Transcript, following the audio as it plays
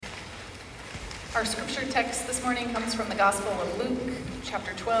Our scripture text this morning comes from the Gospel of Luke,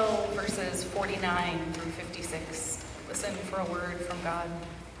 chapter 12, verses 49 through 56. Listen for a word from God.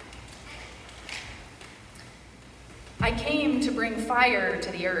 I came to bring fire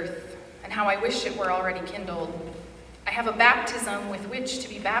to the earth, and how I wish it were already kindled. I have a baptism with which to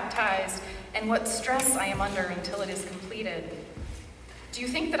be baptized, and what stress I am under until it is completed. Do you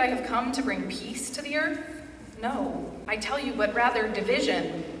think that I have come to bring peace to the earth? No, I tell you, but rather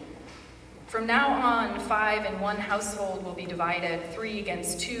division. From now on, 5 in one household will be divided, 3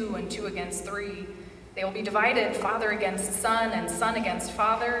 against 2 and 2 against 3. They will be divided, father against son and son against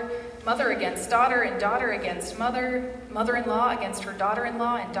father, mother against daughter and daughter against mother, mother-in-law against her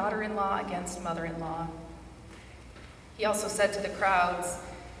daughter-in-law and daughter-in-law against mother-in-law. He also said to the crowds,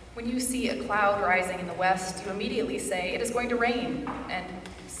 when you see a cloud rising in the west, you immediately say, it is going to rain, and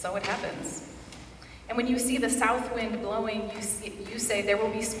so it happens. And when you see the south wind blowing, you say there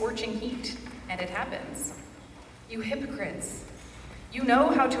will be scorching heat, and it happens. You hypocrites, you know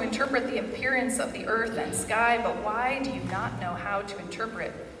how to interpret the appearance of the earth and sky, but why do you not know how to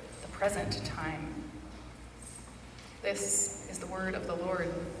interpret the present time? This is the word of the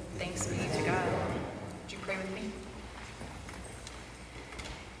Lord. Thanks be to God. Would you pray with me?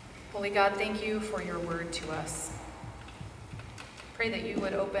 Holy God, thank you for your word to us. Pray that you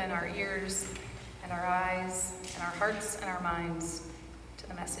would open our ears and our eyes and our hearts and our minds to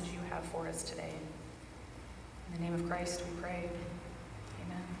the message you have for us today. In the name of Christ we pray.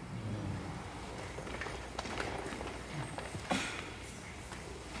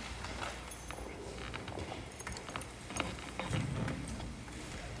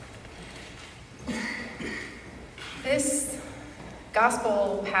 Amen. This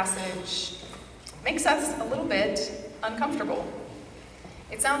gospel passage makes us a little bit uncomfortable.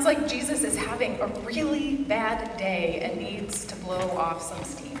 It sounds like Jesus is having a really bad day and needs to blow off some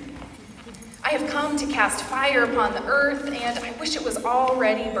steam. I have come to cast fire upon the earth, and I wish it was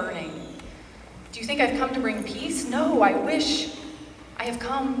already burning. Do you think I've come to bring peace? No, I wish I have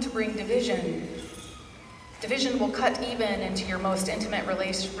come to bring division. Division will cut even into your most intimate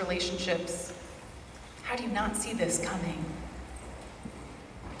relationships. How do you not see this coming?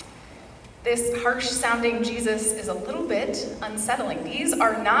 This harsh-sounding Jesus is a little bit unsettling. These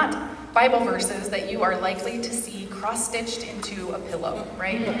are not Bible verses that you are likely to see cross-stitched into a pillow,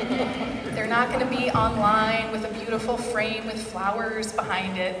 right? They're not going to be online with a beautiful frame with flowers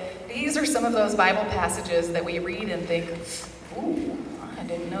behind it. These are some of those Bible passages that we read and think, ooh, I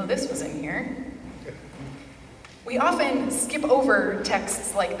didn't know this was in here. We often skip over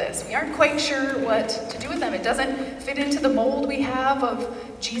texts like this. We aren't quite sure what to do with them. It doesn't fit into the mold we have of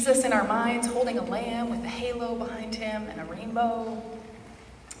Jesus in our minds holding a lamb with a halo behind him and a rainbow.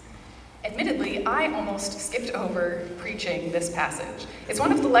 Admittedly, I almost skipped over preaching this passage. It's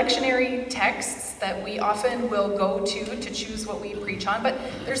one of the lectionary texts that we often will go to choose what we preach on, but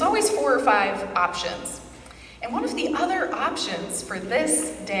there's always 4 or 5 options. And one of the other options for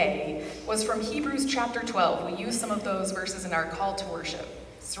this day was from Hebrews chapter 12. We use some of those verses in our call to worship,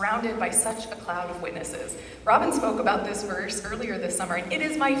 surrounded by such a cloud of witnesses. Robin spoke about this verse earlier this summer, and it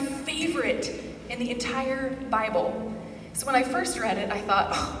is my favorite in the entire Bible. So when I first read it, I thought,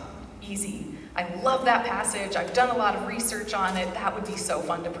 oh, easy. I love that passage. I've done a lot of research on it. That would be so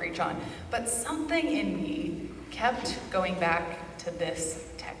fun to preach on. But something in me kept going back to this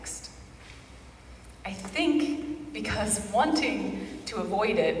text. I think because wanting to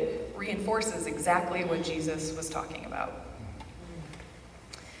avoid it reinforces exactly what Jesus was talking about.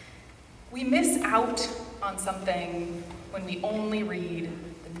 We miss out on something when we only read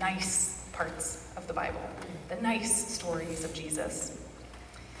the nice parts of the Bible, the nice stories of Jesus.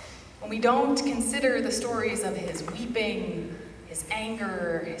 When we don't consider the stories of his weeping, his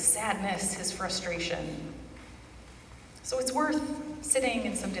anger, his sadness, his frustration. So it's worth sitting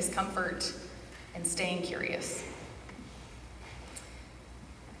in some discomfort and staying curious.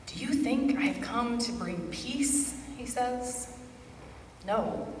 Do you think I've come to bring peace, he says?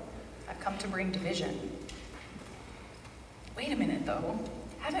 No, I've come to bring division. Wait a minute though,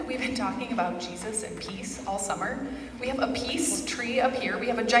 haven't we been talking about Jesus and peace all summer? We have a peace tree up here, we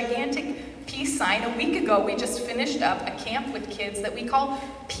have a gigantic peace sign. A week ago we just finished up a camp with kids that we call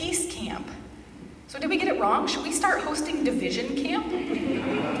Peace Camp. So did we get it wrong? Should we start hosting Division Camp?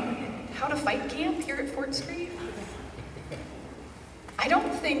 How to Fight Camp here at Fort Street? I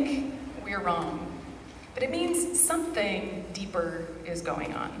don't think we're wrong, but it means something deeper is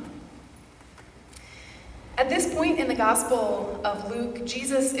going on. At this point in the Gospel of Luke,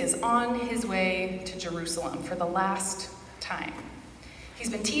 Jesus is on his way to Jerusalem for the last time. He's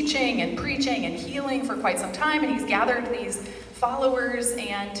been teaching and preaching and healing for quite some time, and he's gathered these followers,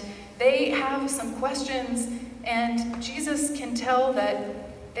 and They have some questions, and Jesus can tell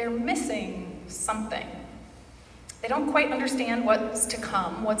that they're missing something. They don't quite understand what's to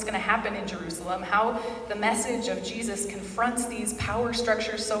come, what's going to happen in Jerusalem, how the message of Jesus confronts these power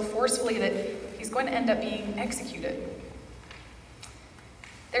structures so forcefully that he's going to end up being executed.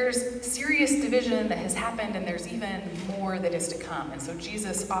 There's serious division that has happened, and there's even more that is to come. And so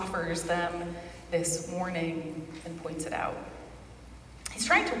Jesus offers them this warning and points it out. He's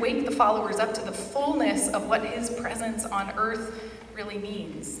trying to wake the followers up to the fullness of what his presence on earth really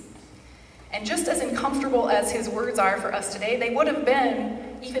means. And just as uncomfortable as his words are for us today, they would have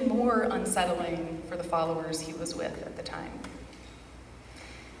been even more unsettling for the followers he was with at the time.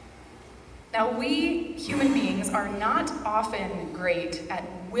 Now, we human beings are not often great at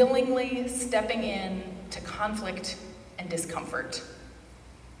willingly stepping in to conflict and discomfort.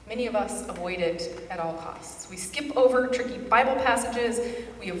 Many of us avoid it at all costs. We skip over tricky Bible passages,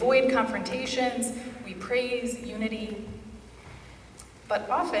 we avoid confrontations, we praise unity. But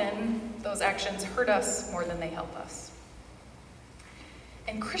often, those actions hurt us more than they help us.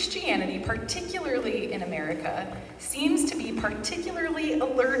 And Christianity, particularly in America, seems to be particularly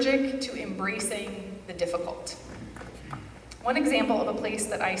allergic to embracing the difficult. One example of a place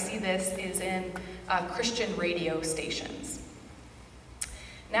that I see this is in Christian radio stations.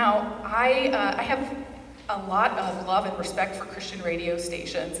 Now, I have a lot of love and respect for Christian radio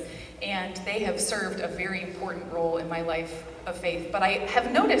stations, and they have served a very important role in my life of faith. But I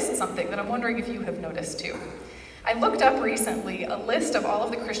have noticed something that I'm wondering if you have noticed too. I looked up recently a list of all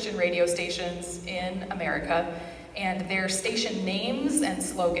of the Christian radio stations in America and their station names and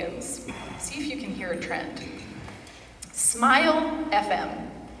slogans. See if you can hear a trend. Smile FM,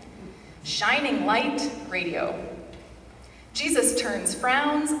 Shining Light Radio, Jesus turns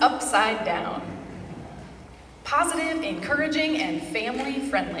frowns upside down, positive, encouraging, and family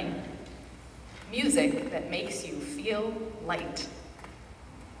friendly, music that makes you feel light.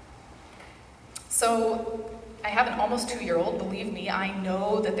 So, I have an almost 2-year-old. Believe me, I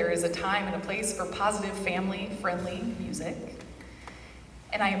know that there is a time and a place for positive, family-friendly music.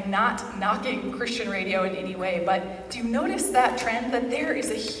 And I am not knocking Christian radio in any way, but do you notice that trend, that there is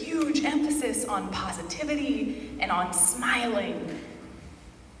a huge emphasis on positivity and on smiling?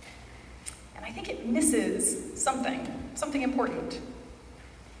 And I think it misses something important.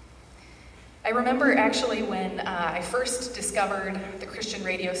 I remember actually when I first discovered the Christian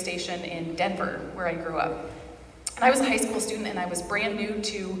radio station in Denver, where I grew up. And I was a high school student, and I was brand new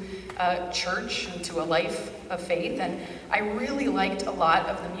to church and to a life of faith, and I really liked a lot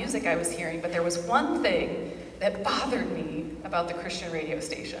of the music I was hearing, but there was one thing that bothered me about the Christian radio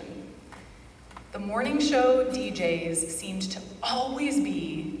station. The morning show DJs seemed to always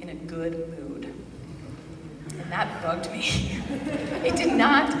be in a good mood, and that bugged me. It did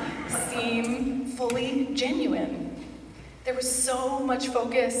not seem fully genuine. There was so much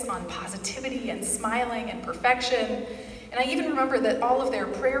focus on positivity and smiling and perfection. And I even remember that all of their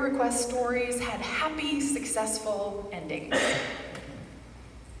prayer request stories had happy, successful endings.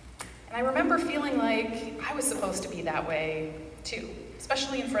 And I remember feeling like I was supposed to be that way too,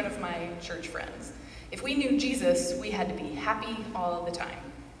 especially in front of my church friends. If we knew Jesus, we had to be happy all the time.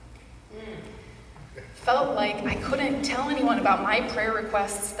 Felt like I couldn't tell anyone about my prayer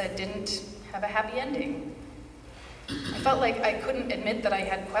requests that didn't have a happy ending. I felt like I couldn't admit that I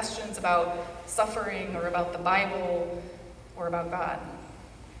had questions about suffering or about the Bible or about God.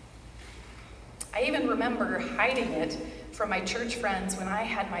 I even remember hiding it from my church friends when I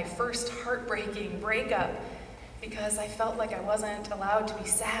had my first heartbreaking breakup because I felt like I wasn't allowed to be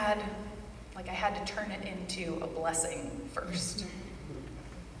sad, like I had to turn it into a blessing first.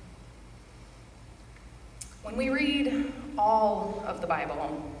 When we read all of the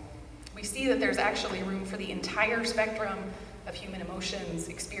Bible, we see that there's actually room for the entire spectrum of human emotions,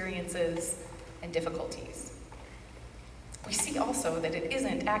 experiences, and difficulties. We see also that it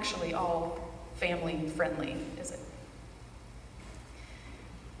isn't actually all family-friendly, is it?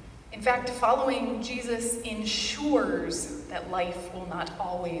 In fact, following Jesus ensures that life will not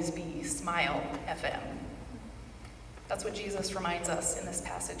always be Smile FM. That's what Jesus reminds us in this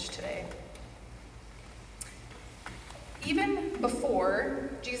passage today. Even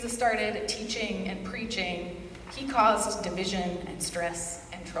before Jesus started teaching and preaching, he caused division and stress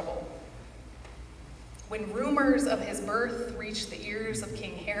and trouble. When rumors of his birth reached the ears of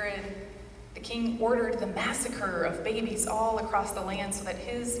King Herod, the king ordered the massacre of babies all across the land so that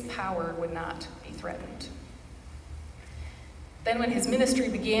his power would not be threatened. Then when his ministry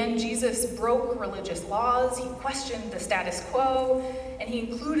began, Jesus broke religious laws, he questioned the status quo, and he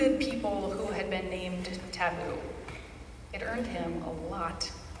included people who had been named taboo. It earned him a lot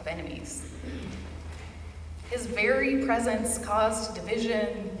of enemies. His very presence caused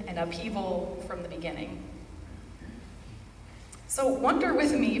division and upheaval from the beginning. So wonder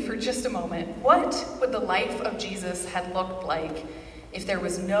with me for just a moment, what would the life of Jesus have looked like if there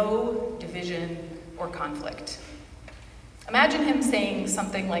was no division or conflict? Imagine him saying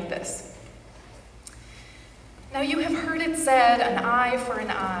something like this. Now you have heard it said, an eye for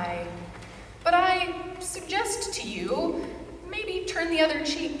an eye, but I suggest to you, maybe turn the other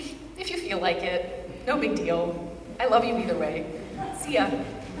cheek if you feel like it. No big deal. I love you either way. See ya.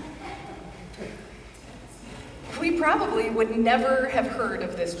 We probably would never have heard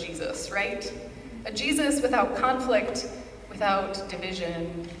of this Jesus, right? A Jesus without conflict, without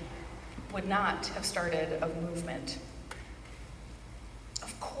division, would not have started a movement.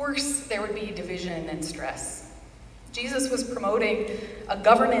 Of course, there would be division and stress. Jesus was promoting a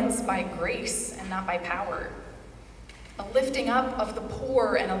governance by grace and not by power, a lifting up of the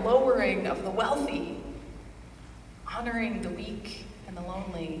poor and a lowering of the wealthy, honoring the weak and the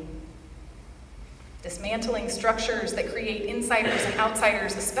lonely, dismantling structures that create insiders and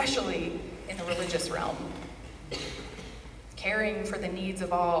outsiders, especially in the religious realm, caring for the needs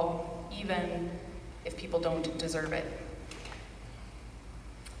of all, even if people don't deserve it.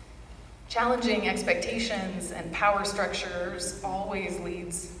 Challenging expectations and power structures always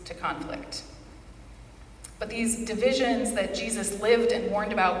leads to conflict. But these divisions that Jesus lived and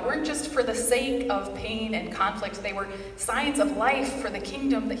warned about weren't just for the sake of pain and conflict. They were signs of life for the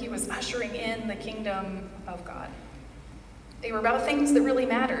kingdom that he was ushering in, the kingdom of God. They were about things that really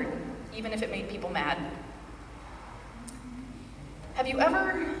mattered, even if it made people mad. Have you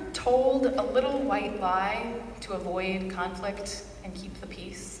ever told a little white lie to avoid conflict and keep the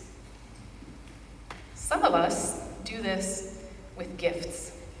peace? Some of us do this with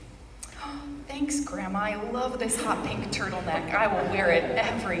gifts. Oh, thanks, Grandma. I love this hot pink turtleneck. I will wear it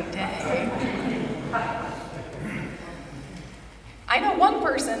every day. I know one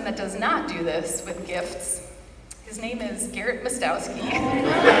person that does not do this with gifts. His name is Garrett Mostowski.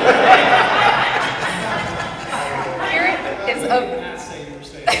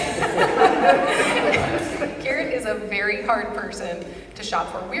 Garrett is a very hard person to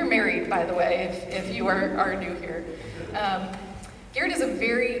shop for. We're married, by the way, if you are new here. Garrett is a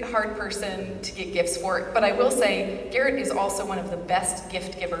very hard person to get gifts for, but I will say Garrett is also one of the best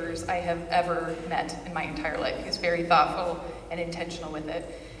gift givers I have ever met in my entire life. He's very thoughtful and intentional with it.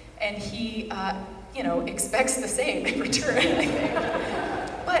 And he, expects the same in return, I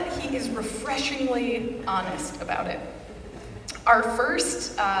think. But he is refreshingly honest about it.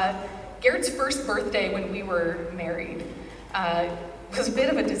 Garrett's first birthday when we were married was a bit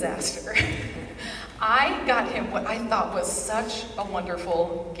of a disaster. I got him what I thought was such a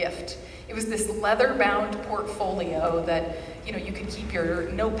wonderful gift. It was this leather-bound portfolio that, you could keep your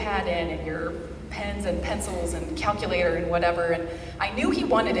notepad in and your pens and pencils and calculator and whatever. And I knew he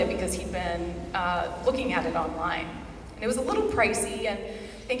wanted it because he'd been looking at it online. And it was a little pricey, and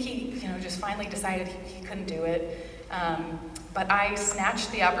I think he, just finally decided he couldn't do it. But I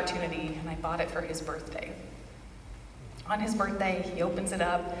snatched the opportunity and I bought it for his birthday. On his birthday, he opens it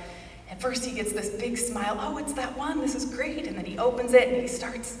up. And first he gets this big smile, oh, it's that one, this is great. And then he opens it and he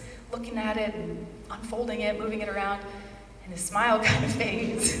starts looking at it and unfolding it, moving it around. And his smile kind of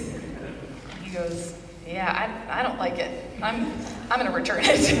fades. And he goes, yeah, I don't like it. I'm gonna return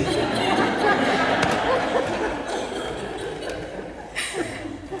it.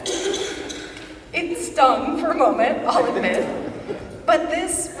 It stung for a moment, I'll admit. But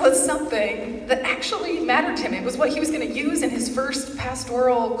this was something that actually mattered to him. It was what he was going to use in his first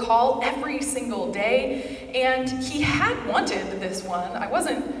pastoral call every single day. And he had wanted this one. I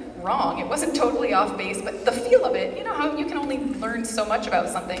wasn't wrong. It wasn't totally off base, but the feel of it, you know how you can only learn so much about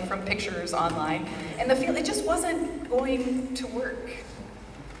something from pictures online. And the feel, it just wasn't going to work.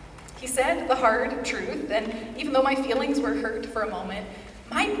 He said the hard truth, and even though my feelings were hurt for a moment,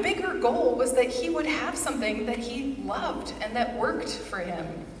 my bigger goal was that he would have something that he loved and that worked for him.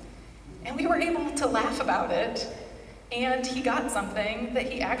 And we were able to laugh about it, and he got something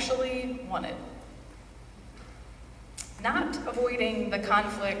that he actually wanted. Not avoiding the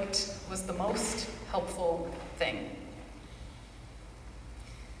conflict was the most helpful thing.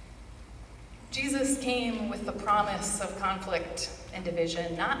 Jesus came with the promise of conflict and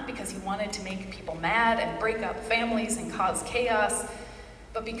division, not because he wanted to make people mad and break up families and cause chaos,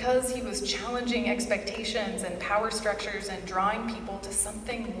 but because he was challenging expectations and power structures and drawing people to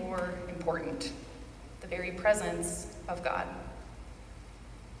something more important, the very presence of God.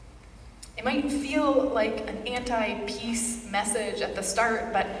 It might feel like an anti-peace message at the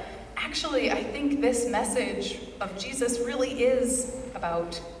start, but actually I think this message of Jesus really is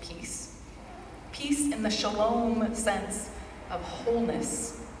about peace. Peace in the shalom sense of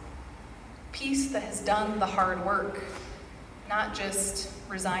wholeness. Peace that has done the hard work, not just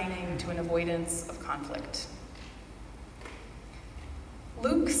resigning to an avoidance of conflict.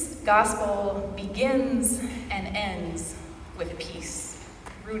 Luke's gospel begins and ends with peace,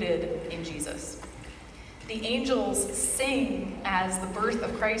 rooted in Jesus. The angels sing as the birth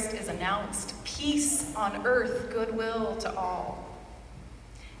of Christ is announced, peace on earth, goodwill to all.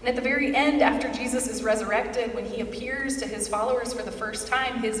 And at the very end, after Jesus is resurrected, when he appears to his followers for the first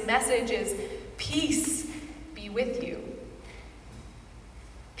time, his message is, peace be with you.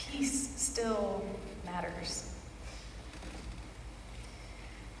 Peace still matters.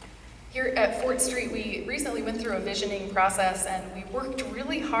 Here at Fort Street, we recently went through a visioning process, and we worked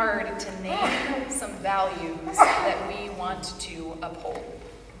really hard to name some values that we want to uphold.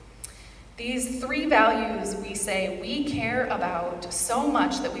 These 3 values we say we care about so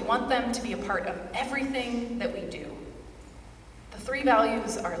much that we want them to be a part of everything that we do. The 3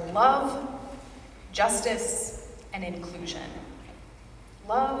 values are love, justice, and inclusion.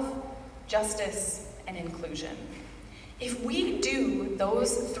 Love, justice, and inclusion. If we do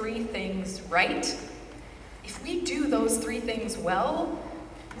those 3 things right, if we do those 3 things well,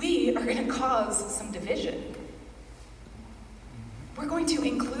 we are going to cause some division. We're going to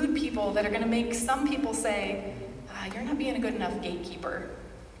include people that are going to make some people say, you're not being a good enough gatekeeper.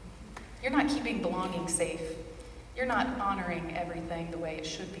 You're not keeping belonging safe. You're not honoring everything the way it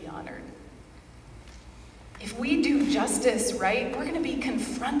should be honored. If we do justice right, we're going to be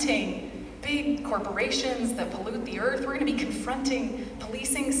confronting big corporations that pollute the earth. We're going to be confronting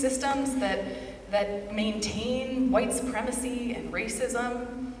policing systems that maintain white supremacy and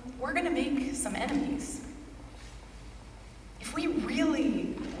racism. We're going to make some enemies. If we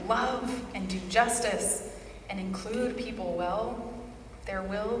really love and do justice and include people well, there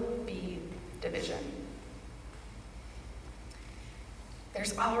will be division.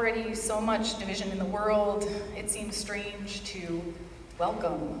 There's already so much division in the world, it seems strange to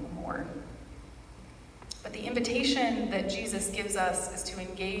welcome more. But the invitation that Jesus gives us is to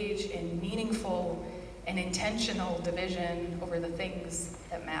engage in meaningful and intentional division over the things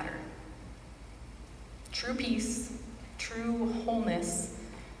that matter. True peace, true wholeness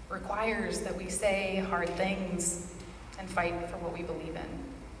requires that we say hard things and fight for what we believe in.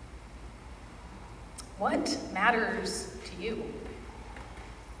 What matters to you?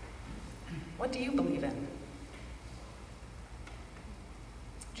 What do you believe in?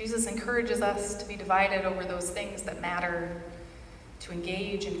 Jesus encourages us to be divided over those things that matter, to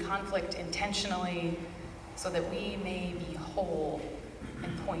engage in conflict intentionally so that we may be whole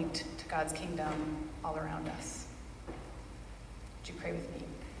and point to God's kingdom all around us. Would you pray with me?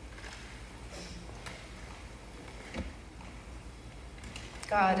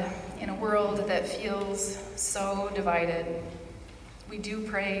 God, in a world that feels so divided, we do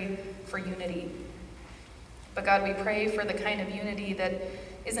pray for unity. But God, we pray for the kind of unity that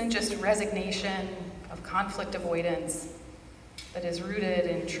isn't just resignation of conflict avoidance, but is rooted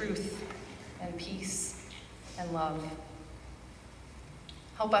in truth and peace and love.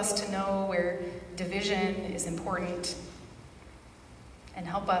 Help us to know where division is important, and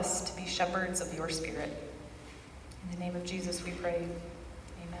help us to be shepherds of your Spirit. In the name of Jesus we pray.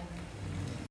 Amen.